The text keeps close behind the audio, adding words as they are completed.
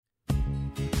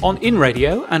On In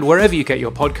Radio and wherever you get your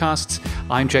podcasts,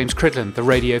 I'm James Cridland, the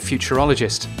radio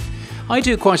futurologist. I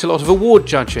do quite a lot of award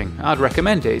judging. I'd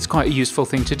recommend it. It's quite a useful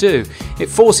thing to do. It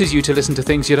forces you to listen to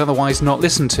things you'd otherwise not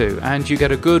listen to, and you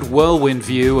get a good whirlwind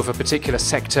view of a particular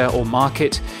sector or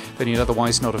market than you'd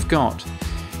otherwise not have got.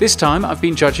 This time I've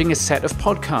been judging a set of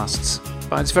podcasts.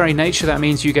 By its very nature, that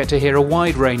means you get to hear a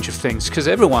wide range of things, because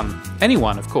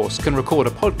anyone of course, can record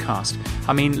a podcast.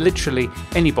 I mean, literally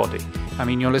anybody. I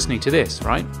mean, you're listening to this,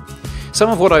 right? Some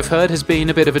of what I've heard has been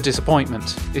a bit of a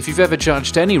disappointment. If you've ever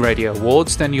judged any radio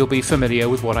awards, then you'll be familiar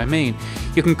with what I mean.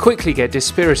 You can quickly get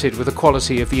dispirited with the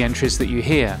quality of the entries that you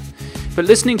hear. But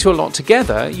listening to a lot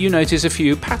together, you notice a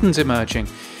few patterns emerging,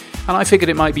 and I figured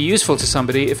it might be useful to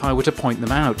somebody if I were to point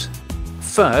them out.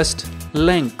 First,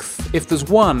 length. If there's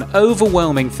one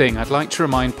overwhelming thing I'd like to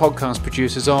remind podcast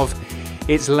producers of,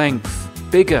 it's length.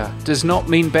 Bigger does not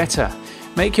mean better.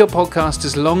 Make your podcast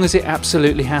as long as it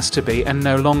absolutely has to be and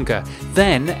no longer.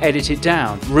 Then edit it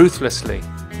down ruthlessly.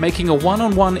 Making a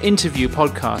one-on-one interview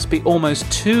podcast be almost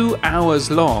 2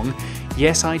 hours long,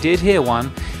 yes, I did hear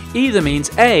one, either means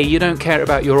A, you don't care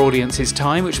about your audience's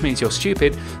time, which means you're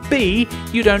stupid, B,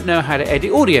 you don't know how to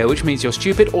edit audio, which means you're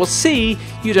stupid, or C,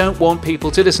 you don't want people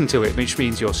to listen to it, which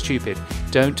means you're stupid.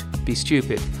 Don't be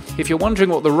stupid. If you're wondering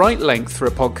what the right length for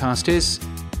a podcast is,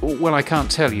 well, I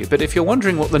can't tell you, but if you're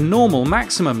wondering what the normal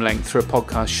maximum length for a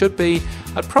podcast should be,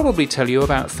 I'd probably tell you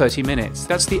about 30 minutes.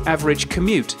 That's the average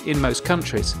commute in most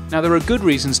countries. Now, there are good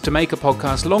reasons to make a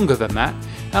podcast longer than that,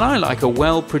 and I like a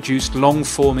well-produced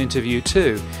long-form interview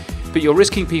too, but you're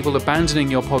risking people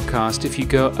abandoning your podcast if you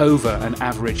go over an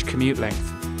average commute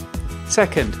length.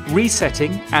 Second,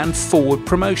 resetting and forward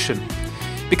promotion.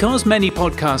 Because many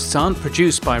podcasts aren't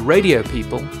produced by radio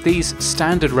people, these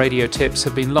standard radio tips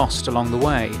have been lost along the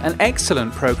way. An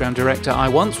excellent program director I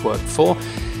once worked for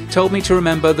told me to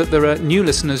remember that there are new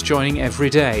listeners joining every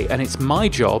day, and it's my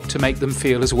job to make them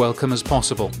feel as welcome as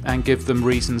possible and give them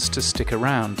reasons to stick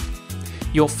around.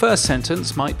 Your first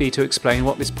sentence might be to explain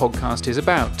what this podcast is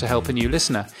about to help a new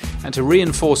listener and to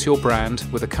reinforce your brand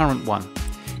with a current one.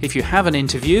 If you have an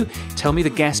interview, tell me the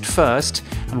guest first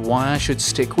and why I should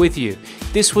stick with you.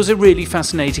 This was a really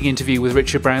fascinating interview with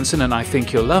Richard Branson, and I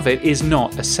think you'll love it, is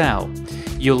not a sell.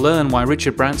 You'll learn why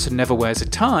Richard Branson never wears a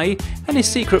tie and his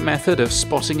secret method of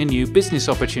spotting a new business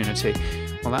opportunity.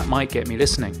 Well, that might get me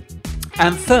listening.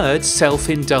 And third,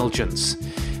 self-indulgence.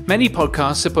 Many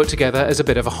podcasts are put together as a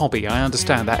bit of a hobby, I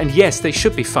understand that, and yes, they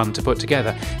should be fun to put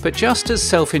together, but just as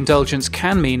self-indulgence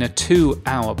can mean a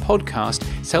 2-hour podcast,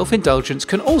 self-indulgence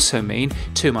can also mean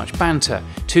too much banter,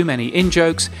 too many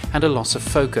in-jokes, and a loss of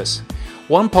focus.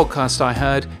 One podcast I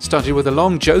heard started with a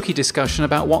long jokey discussion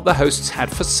about what the hosts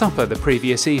had for supper the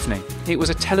previous evening. It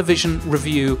was a television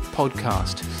review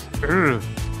podcast.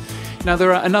 Now,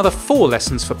 there are another 4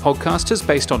 lessons for podcasters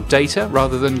based on data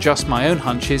rather than just my own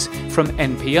hunches from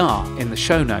NPR in the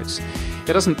show notes.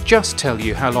 It doesn't just tell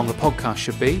you how long a podcast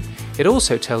should be, it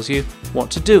also tells you what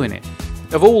to do in it.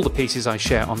 Of all the pieces I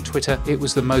share on Twitter, it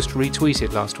was the most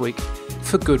retweeted last week,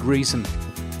 for good reason.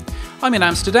 I'm in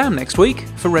Amsterdam next week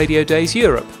for Radio Days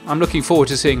Europe. I'm looking forward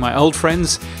to seeing my old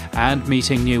friends and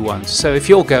meeting new ones. So if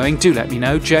you're going, do let me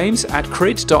know.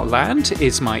 james@crid.land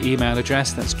is my email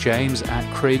address. That's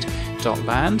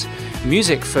james@crid.land.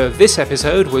 Music for this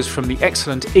episode was from the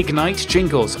excellent Ignite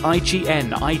Jingles,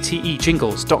 IGNITE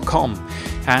jingles.com.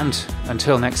 And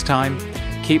until next time,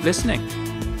 keep listening.